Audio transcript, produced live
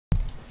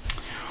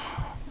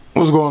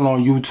What's going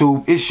on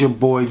YouTube? It's your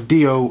boy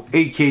Dio,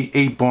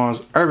 aka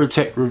Bonds, Urban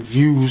Tech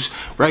Reviews,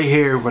 right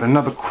here with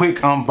another quick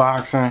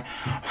unboxing.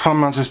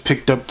 Something I just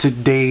picked up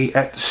today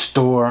at the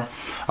store.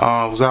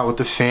 I was out with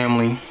the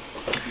family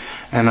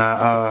and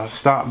I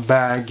stopped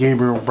by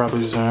Gabriel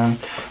Brothers and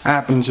I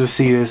happened to just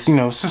see this. You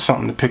know, it's just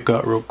something to pick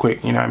up real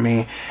quick, you know what I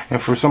mean?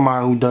 And for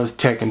somebody who does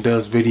tech and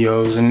does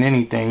videos and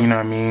anything, you know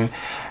what I mean?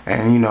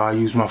 And you know, I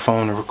use my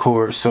phone to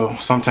record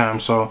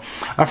sometimes, so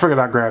I figured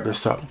I'd grab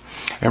this up.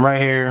 And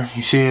right here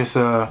you see it's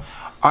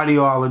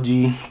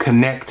Audiology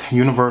Connect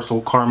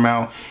Universal Car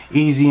Mount,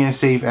 easy and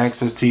safe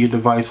access to your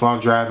device while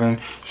driving.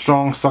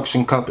 Strong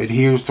suction cup,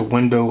 adheres to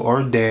window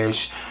or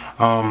dash.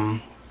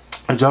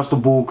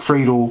 Adjustable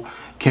cradle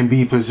can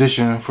be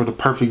positioned for the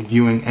perfect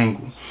viewing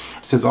angle.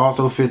 It says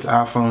also fits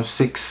iPhone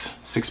 6,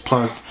 6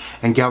 Plus,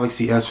 and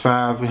Galaxy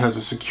S5. It has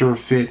a secure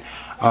fit,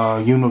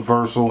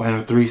 universal, and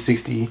a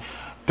 360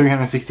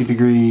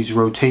 degrees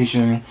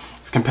rotation.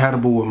 It's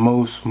compatible with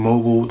most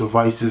mobile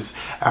devices.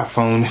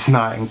 iPhone is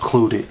not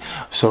included.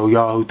 So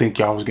y'all who think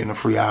y'all was getting a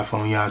free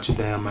iPhone, y'all out your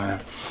damn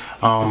mind.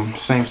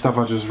 Same stuff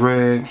I just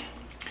read.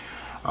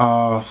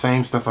 I'm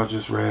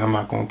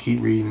not gonna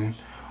keep reading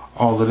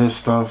all of this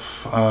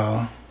stuff.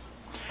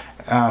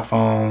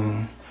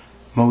 iPhone,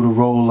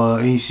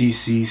 Motorola,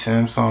 HTC,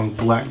 Samsung,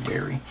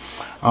 BlackBerry.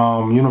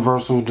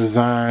 Universal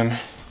design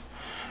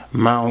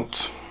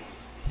mount.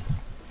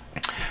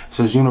 It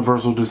says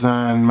universal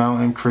design,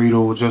 mount and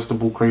cradle,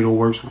 adjustable cradle,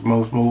 works with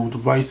most mobile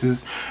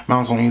devices,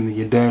 mounts on either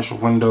your dash or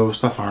window.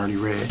 Stuff I already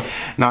read.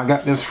 Now I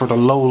got this for the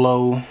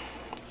low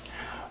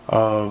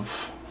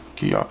of,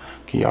 can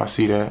y'all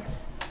see that?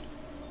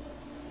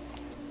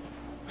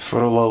 For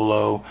the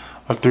low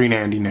of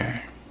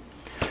 $3.99.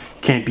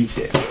 Can't beat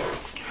that.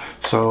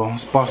 So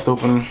let's bust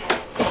open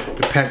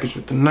the package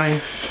with the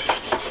knife.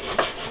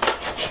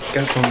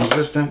 Got some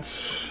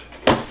resistance.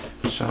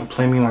 Trying to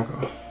play me like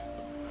a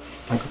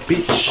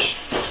bitch.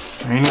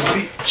 I ain't a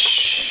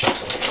bitch.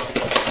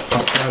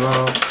 Pop that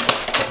off.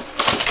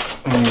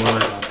 Don't even worry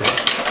about that.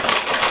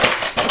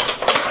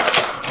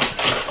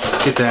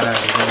 Let's get that out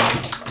of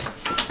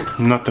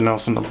here. Nothing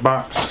else in the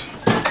box.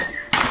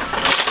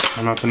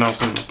 Nothing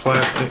else in the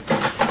plastic.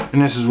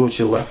 And this is what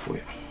you're left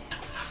with.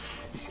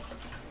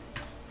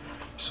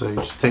 So you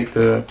just take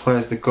the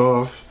plastic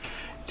off.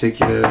 Take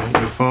your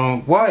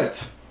phone.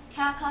 What?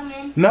 Can I come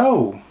in?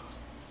 No.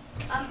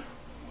 Can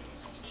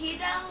you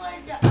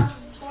download the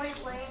Tory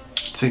Lane?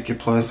 Take your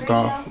plastic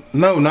off.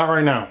 No, not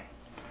right now.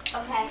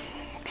 Okay.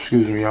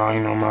 Excuse me, y'all.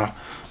 You know my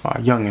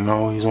youngin'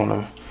 always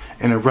wanna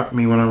interrupt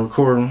me when I'm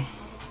recording.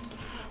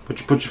 But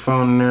you put your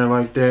phone in there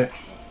like that,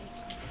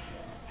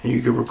 and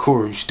you can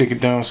record. You stick it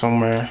down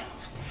somewhere.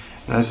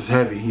 And that's just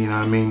heavy. You know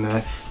what I mean?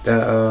 That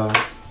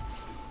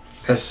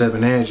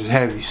S7 Edge is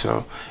heavy,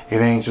 so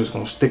it ain't just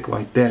gonna stick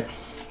like that.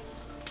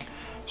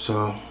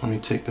 So let me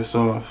take this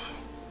off.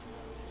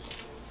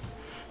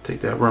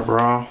 Take that rubber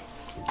off.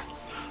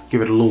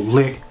 Give it a little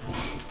lick.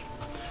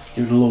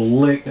 Give it a little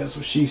lick. That's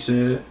what she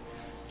said.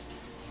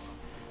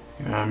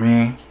 You know what I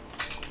mean?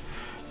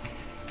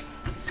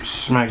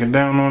 Smack it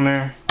down on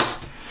there.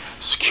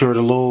 Secure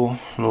the little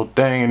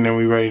thing, and then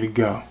we ready to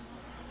go.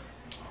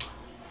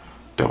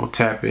 Double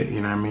tap it.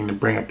 You know what I mean, to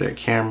bring up that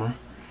camera.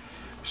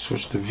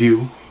 Switch the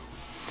view.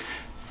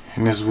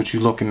 And this is what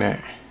you're looking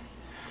at.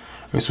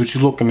 That's what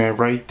you're looking at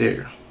right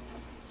there.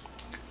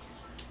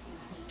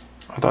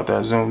 I thought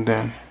that zoomed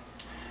in.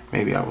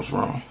 Maybe I was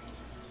wrong.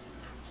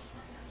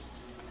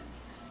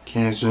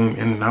 Can't zoom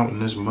in and out in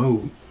this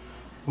mode.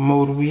 What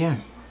mode are we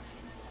in?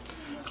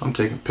 I'm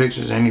taking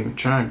pictures. I ain't even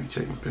trying to be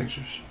taking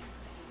pictures.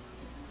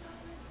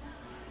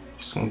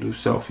 Just gonna do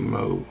selfie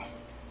mode.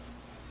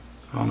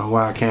 I don't know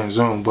why I can't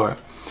zoom, but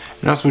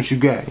that's what you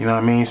got. You know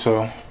what I mean?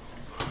 So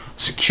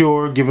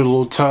secure. Give it a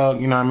little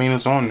tug. You know what I mean?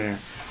 It's on there.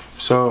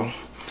 So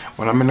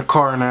when I'm in the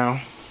car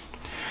now,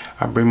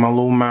 I bring my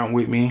little mount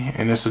with me,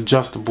 and it's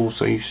adjustable,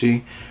 so you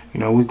see,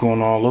 you know, we're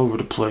going all over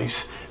the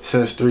place. It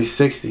says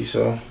 360,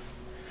 so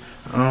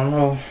I don't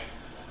know.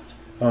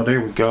 Oh,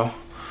 there we go.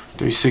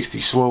 360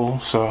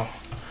 swivel, so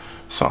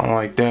something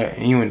like that,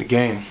 and you in the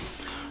game.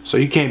 So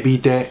you can't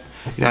beat that,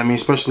 you know what I mean,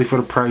 especially for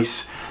the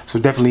price. So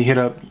definitely hit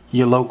up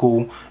your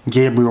local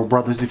Gabriel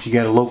Brothers if you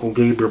got a local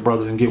Gabriel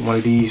Brothers and get one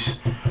of these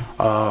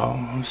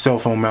cell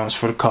phone mounts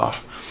for the car,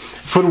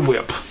 for the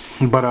whip.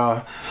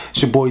 But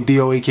it's your boy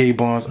Dio, aka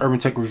Bonds, Urban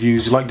Tech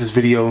Reviews. You like this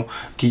video,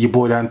 give your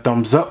boy that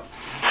thumbs up.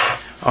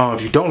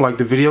 If you don't like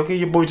the video, give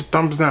your boy the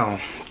thumbs down.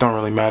 Don't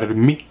really matter to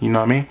me, you know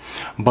what I mean?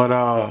 But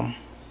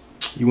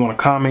you want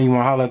to comment, you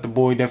want to holler at the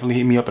boy, definitely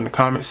hit me up in the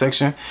comment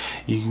section.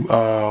 You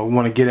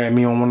want to get at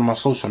me on one of my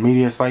social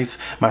media sites.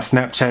 My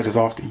Snapchat is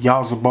off the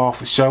Yazaball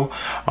for show.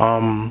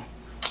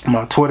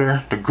 My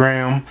Twitter, the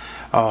Gram,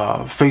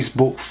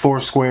 Facebook,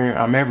 FOURSQUARE.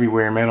 I'm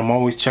everywhere, man. I'm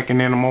always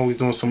checking in. I'm always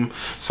doing some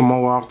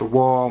more off the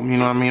wall. You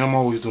know what I mean? I'm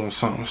always doing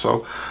something.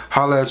 So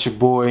holla at your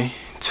boy.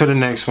 Till the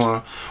next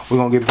one, we're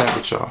gonna get back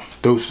with y'all.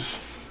 Deuces.